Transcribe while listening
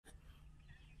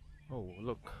Oh,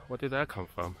 look, where did that come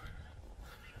from?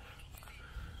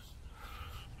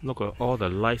 Look at all the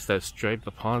lights that's draped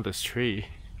upon this tree.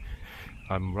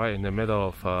 I'm right in the middle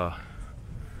of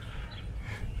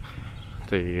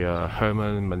the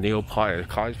Hermon MacNeil Park at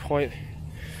College Point,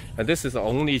 and this is the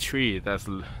only tree that's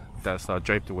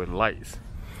draped with lights.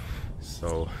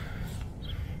 So,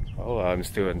 I'm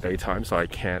still in daytime, so I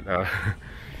can't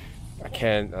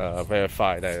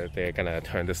verify that they're gonna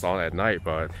turn this on at night,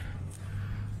 but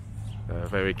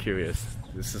very curious.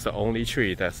 This is the only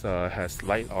tree that has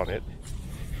light on it.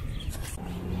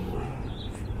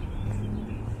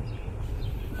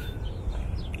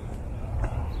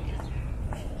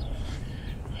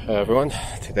 Hello everyone,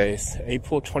 today is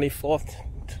April 24th,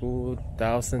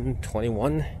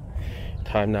 2021.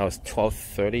 Time now is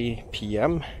 12:30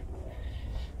 p.m.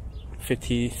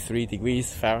 53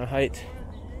 degrees Fahrenheit.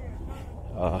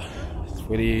 It's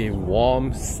really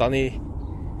warm, sunny.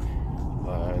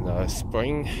 And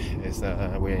spring is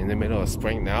we're in the middle of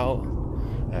spring now,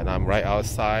 and I'm right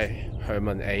outside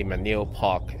Hermon A MacNeil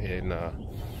Park in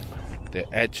the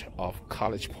edge of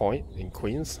College Point in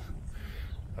Queens.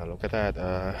 Look at that!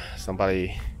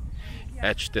 Somebody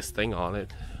etched this thing on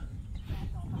it.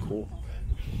 Cool.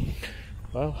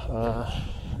 Well,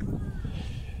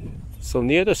 so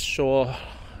near the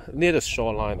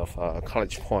shoreline of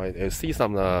College Point, you see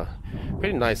some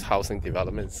pretty nice housing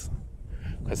developments,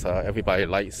 because everybody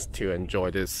likes to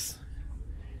enjoy this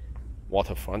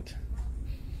waterfront.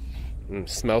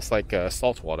 Smells like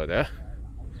salt water there.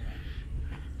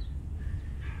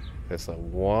 There's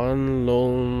one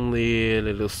lonely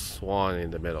little swan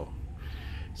in the middle.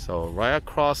 So right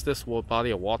across this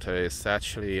body of water is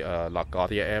actually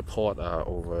LaGuardia Airport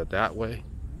over that way.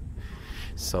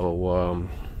 So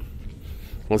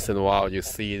once in a while you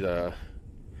see the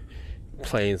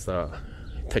planes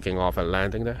taking off and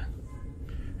landing there.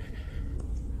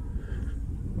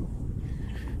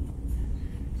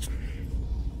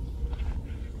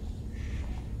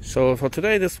 So for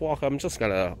today, this walk, I'm just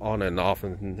gonna on and off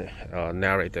and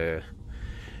narrate the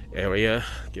area,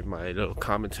 give my little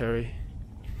commentary.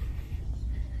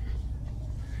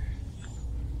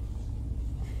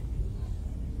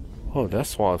 Oh, that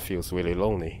swan feels really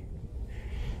lonely.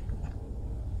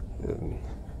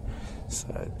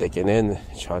 So digging in,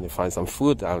 trying to find some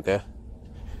food down there.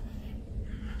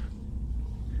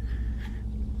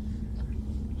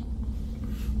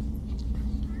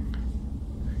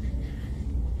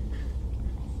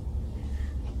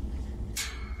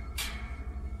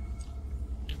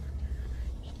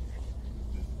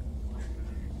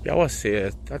 Yeah, I was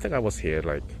here. I think I was here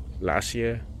like last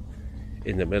year,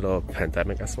 in the middle of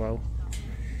pandemic as well.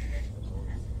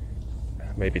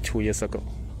 Maybe 2 years ago.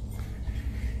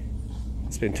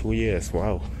 It's been 2 years.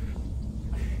 Wow.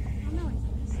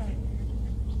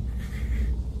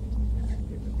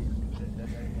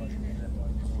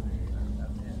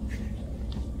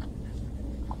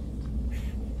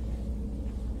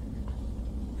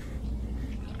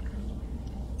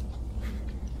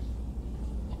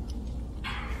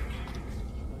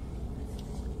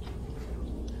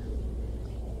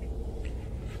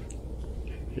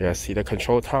 Yeah, see the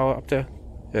control tower up there?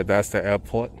 Yeah, that's the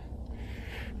airport.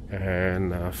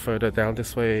 And further down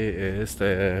this way is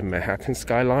the Manhattan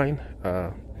skyline.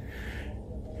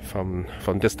 From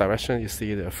this direction, you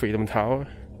see the Freedom Tower.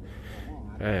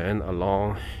 And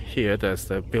along here, there's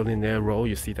the Billionaire Road.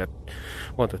 You see that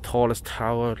one of the tallest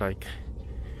tower, like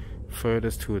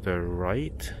furthest to the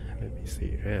right. Let me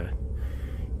see. Yeah,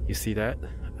 you see that?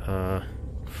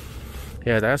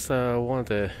 Yeah, that's one of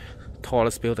the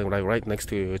tallest building, like right next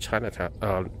to Chinatown,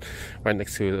 right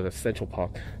next to the Central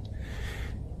Park.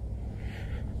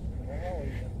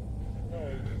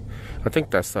 I think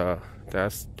that's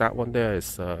that one there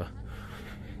is the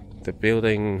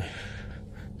building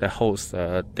that holds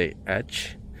the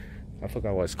Edge. I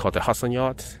forgot what it's called, the Hudson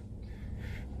Yards.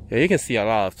 Yeah, you can see a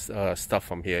lot of stuff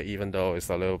from here, even though it's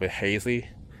a little bit hazy.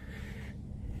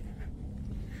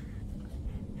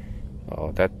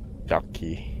 Oh, that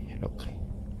yucky. Look.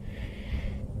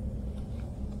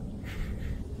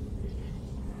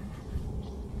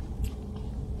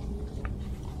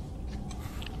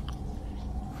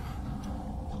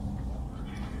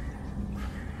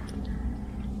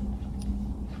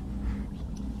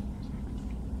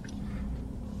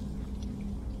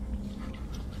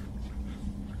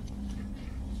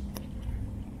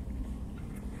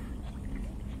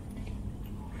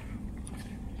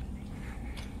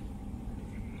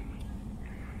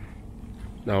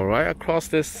 Now, right across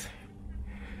this,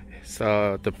 it's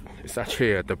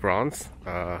actually the Bronx.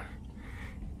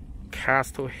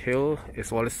 Castle Hill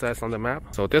is what it says on the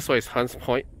map. So this way is Hunts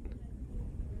Point.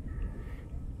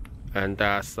 And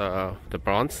that's the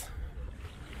bronze.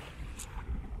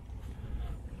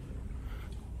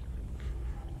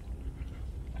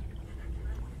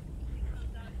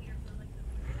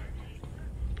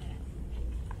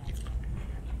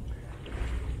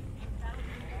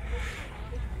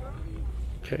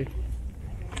 Okay.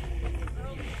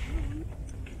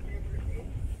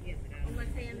 Unless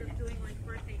they end up doing like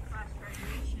birthday class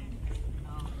graduation.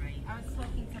 Oh, right. I was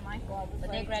talking to Michael.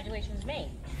 But their graduation's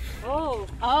May. Oh,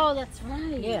 that's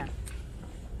right. Yeah.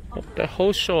 The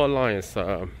whole shoreline is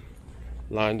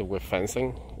lined with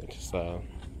fencing, which is,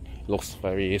 looks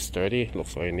very sturdy,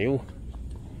 looks very new.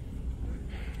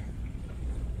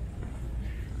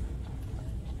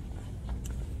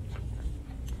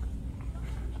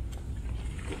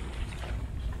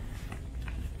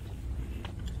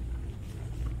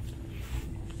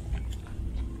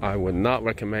 I would not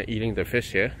recommend eating the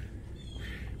fish here.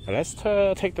 But let's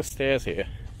take the stairs here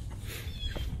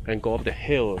and go up the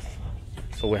hills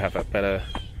so we have a better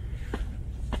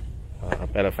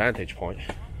vantage point.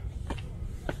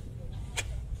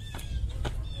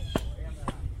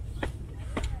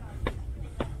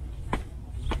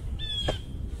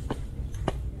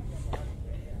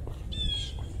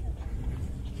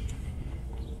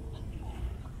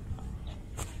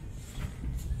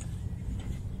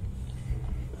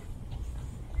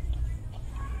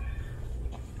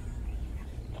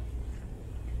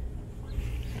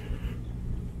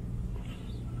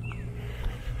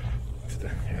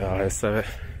 It's a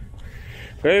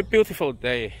very beautiful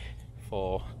day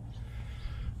for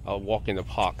a walk in the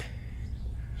park.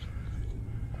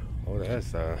 Oh,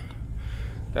 that's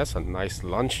a nice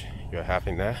lunch you're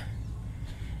having there.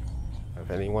 If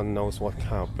anyone knows what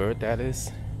kind of bird that is,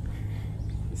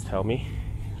 please tell me.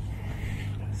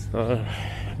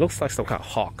 Looks like some kind of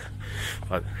hawk,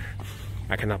 but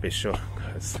I cannot be sure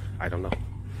because I don't know.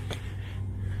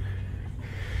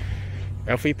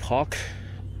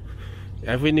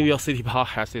 Every New York City park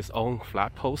has its own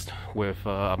flag post with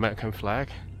American flag,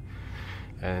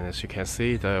 and as you can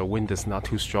see, the wind is not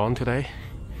too strong today.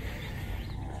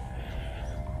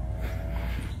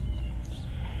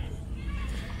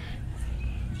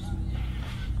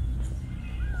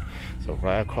 So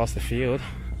right across the field,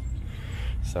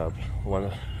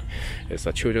 it's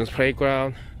a children's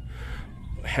playground,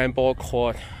 handball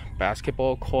court,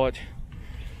 basketball court.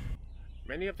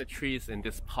 Many of the trees in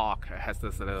this park has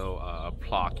this little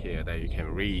plaque here that you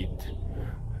can read.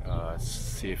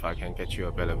 See if I can get you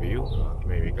a better view.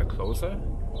 Maybe get closer.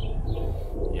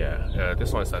 Yeah,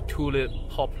 this one is a tulip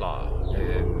poplar.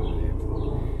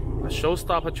 A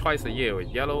showstopper twice a year with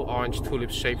yellow-orange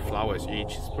tulip-shaped flowers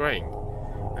each spring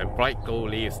and bright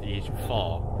gold leaves each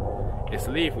fall. Its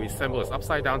leaf resembles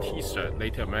upside-down t-shirt.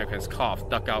 Later Americans carved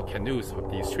dugout canoes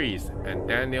of these trees, and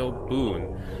Daniel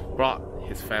Boone brought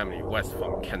his family west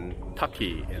from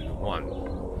Kentucky in one.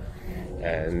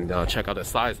 And check out the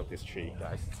size of this tree,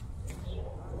 guys.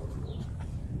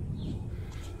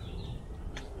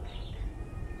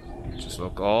 Just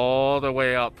look all the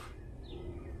way up.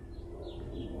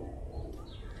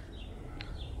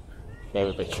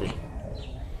 Very big tree.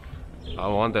 I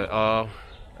wonder,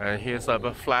 and here's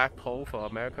a flagpole for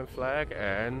American flag,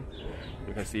 and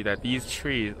you can see that these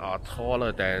trees are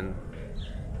taller than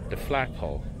the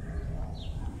flagpole.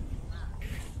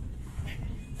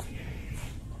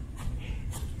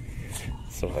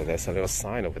 So there's a little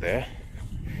sign over there.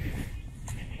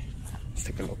 Let's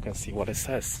take a look and see what it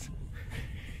says.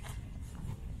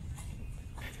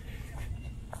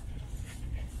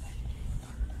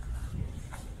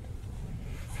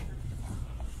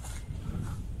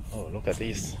 Oh, look at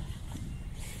these.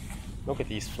 Look at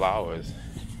these flowers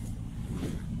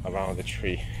around the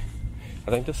tree.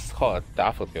 I think this is called a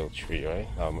daffodil tree, right?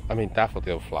 I mean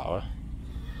daffodil flower.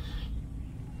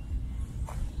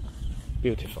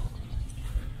 Beautiful.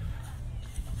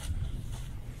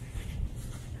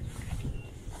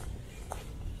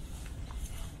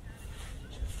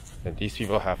 And these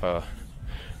people have a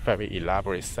very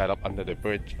elaborate setup under the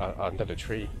bridge, under the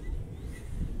tree.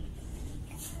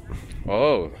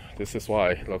 Oh, this is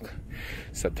why. Look,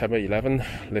 September 11,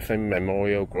 Living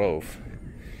Memorial Grove.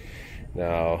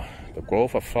 Now, the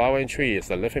grove of flowering tree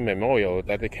is a living memorial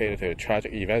dedicated to the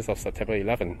tragic events of September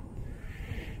 11.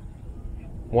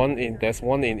 There's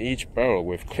one in each borough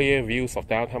with clear views of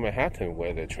downtown Manhattan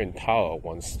where the Twin Tower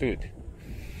once stood.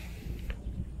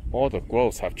 All the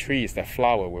groves have trees that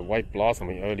flower with white blossom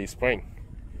in early spring.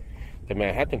 The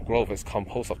Manhattan Grove is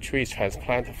composed of trees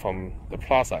transplanted from the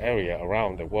plaza area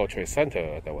around the World Trade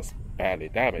Center that was badly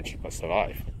damaged but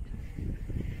survived.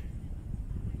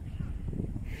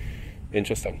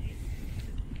 Interesting.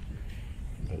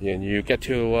 And you get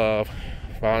to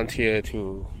volunteer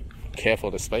to care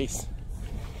for the space.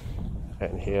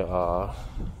 And here are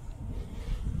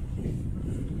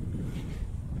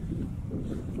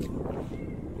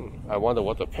I wonder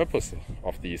what the purpose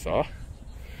of these are.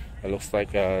 It looks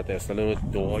like there's a little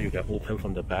door you can open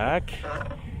from the back.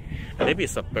 Maybe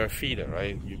it's a bird feeder,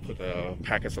 right? You put a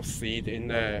packet of seed in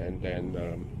there, and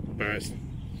then birds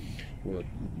will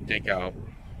dig out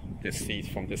the seed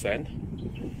from this end.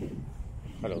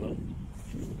 I don't know.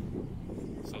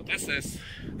 So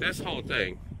this whole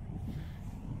thing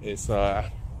is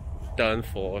done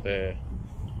for the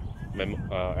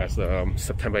as a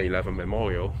September 11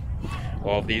 memorial.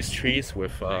 All of these trees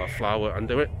with flower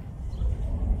under it.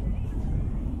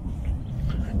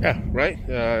 Yeah, right.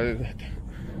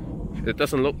 It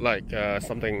doesn't look like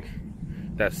something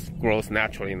that grows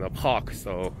naturally in a park,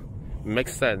 so it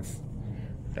makes sense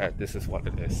that this is what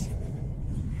it is.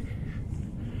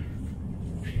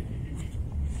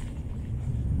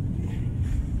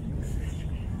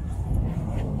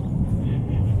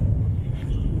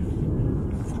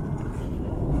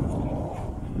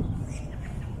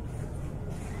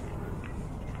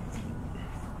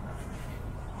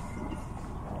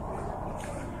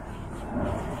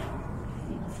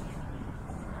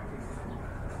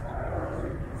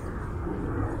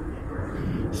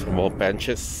 Some more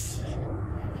benches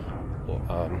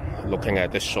looking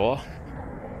at the shore,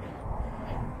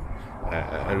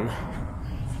 and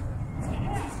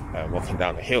walking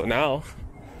down the hill now.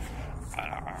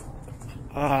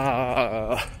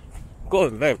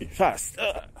 Going very fast.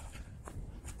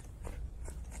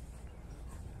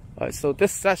 Alright, so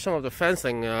this section of the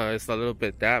fencing is a little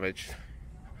bit damaged,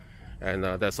 and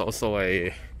there's also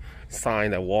a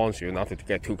sign that warns you not to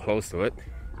get too close to it.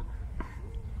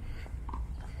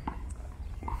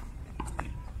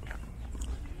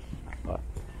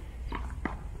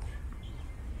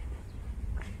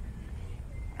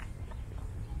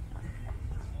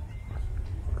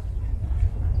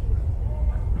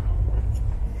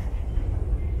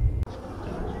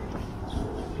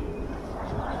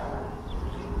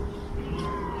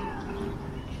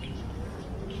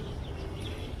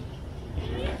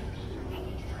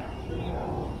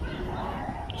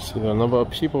 See a number of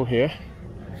people here.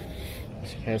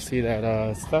 As you can see that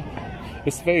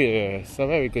it's a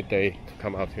very good day to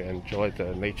come out here and enjoy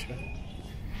the nature.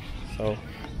 So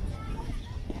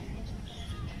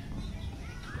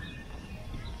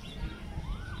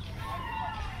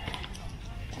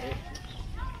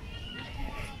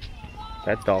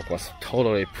that dog was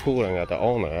totally pulling at the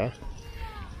owner.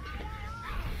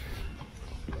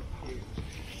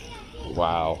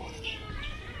 Wow.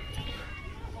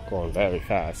 Going very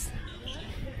fast.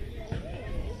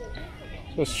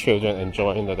 Just children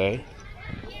enjoying the day.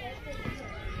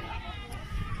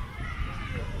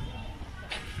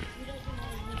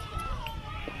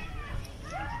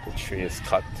 The tree is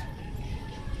cut.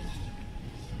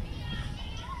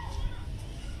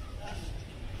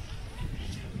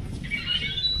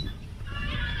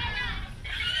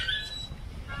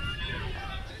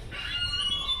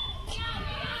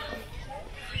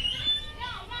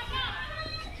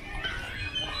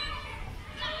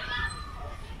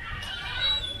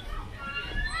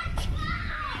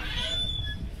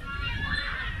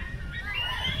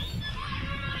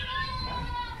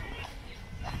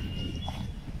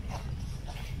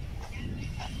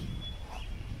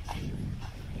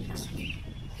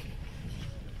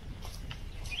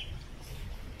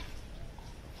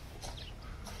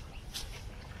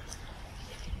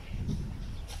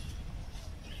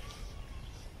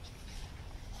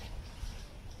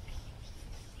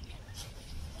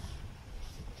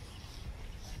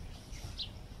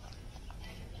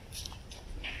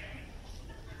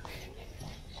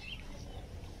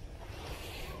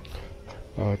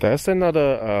 There's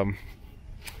another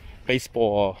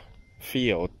baseball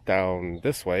field down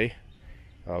this way,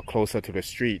 closer to the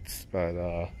streets, but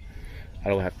I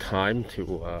don't have time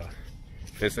to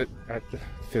visit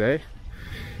today.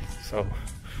 So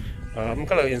I'm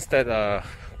gonna instead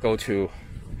go to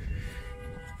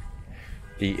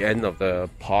the end of the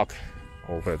park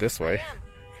over this way.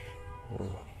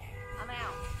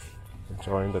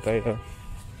 Enjoying the day. Oh,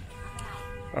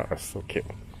 that's so cute.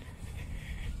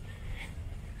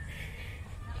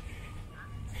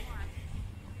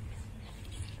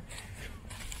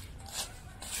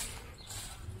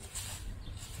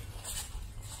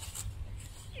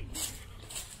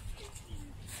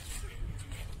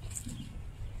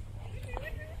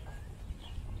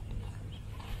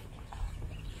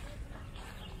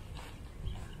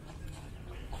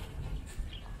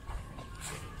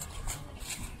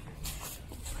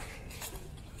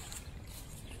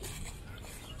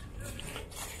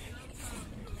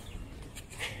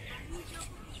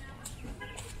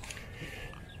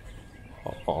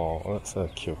 Oh, that's a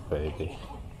cute baby.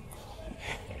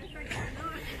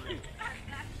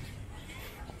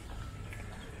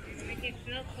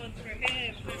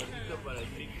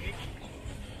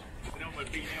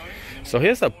 So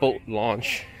here's a boat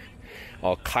launch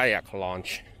or kayak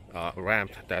launch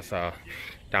ramp that's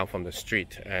down from the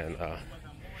street, and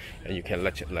you can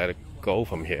let it go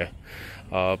from here.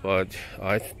 But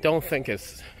I don't think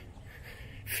it's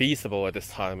feasible at this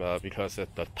time because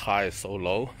the tide is so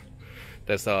low.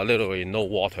 There's literally no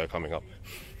water coming up.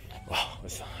 Wow,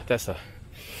 that's a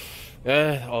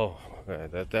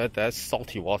that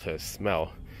salty water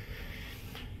smell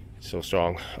so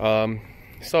strong.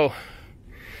 So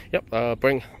yep,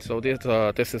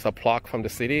 this is a plaque from the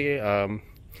city,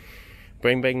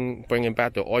 bringing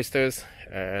back the oysters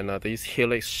and these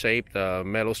helix-shaped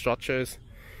metal structures,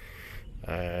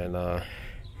 and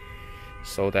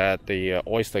so that the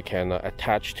oyster can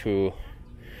attach to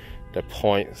the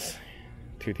points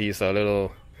to these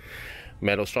little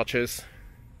metal structures.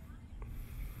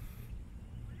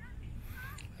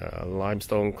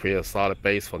 Limestone creates a solid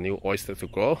base for new oysters to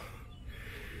grow,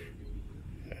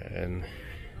 and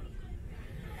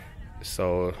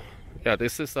so yeah,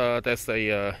 this is that's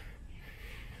a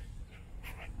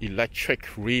electric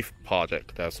reef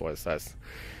project. That's what it says.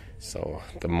 So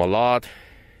the mallard,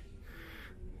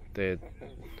 I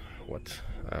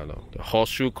don't know, the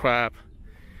horseshoe crab.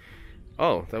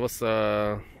 Oh,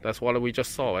 that's what we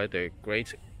just saw, right? The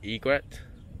great egret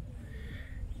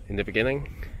in the beginning.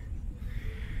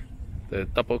 The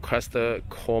double-crested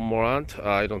cormorant.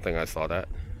 I don't think I saw that.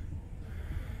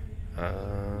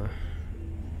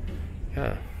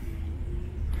 Yeah.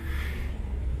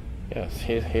 Yes,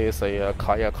 here's a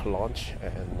kayak launch,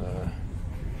 and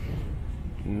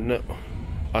no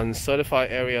uncertified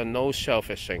area, no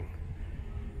shellfishing.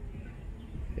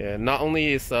 Yeah, not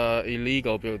only is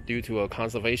illegal due to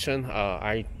conservation,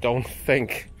 I don't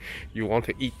think you want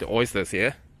to eat the oysters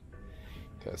here,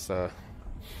 because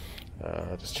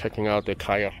just checking out the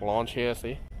kayak launch here.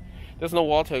 See, there's no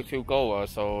water to go,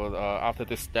 so after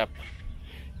this step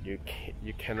you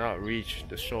cannot reach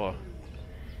the shore.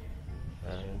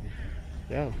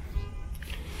 Yeah,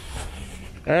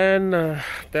 and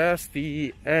that's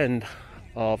the end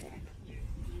of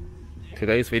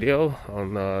today's video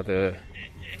on the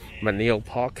MacNeil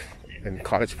Park in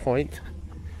College Point.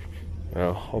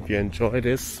 Hope you enjoy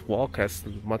this walk as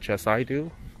much as I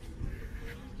do.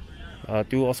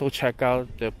 Do also check out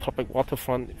the public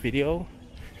waterfront video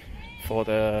for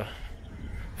the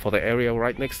area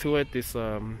right next to it.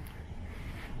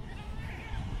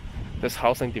 This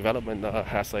housing development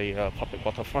has a public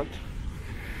waterfront.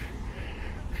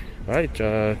 Alright,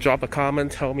 drop a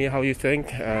comment, tell me how you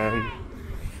think, and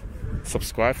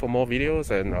subscribe for more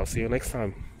videos, and I'll see you next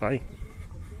time. Bye.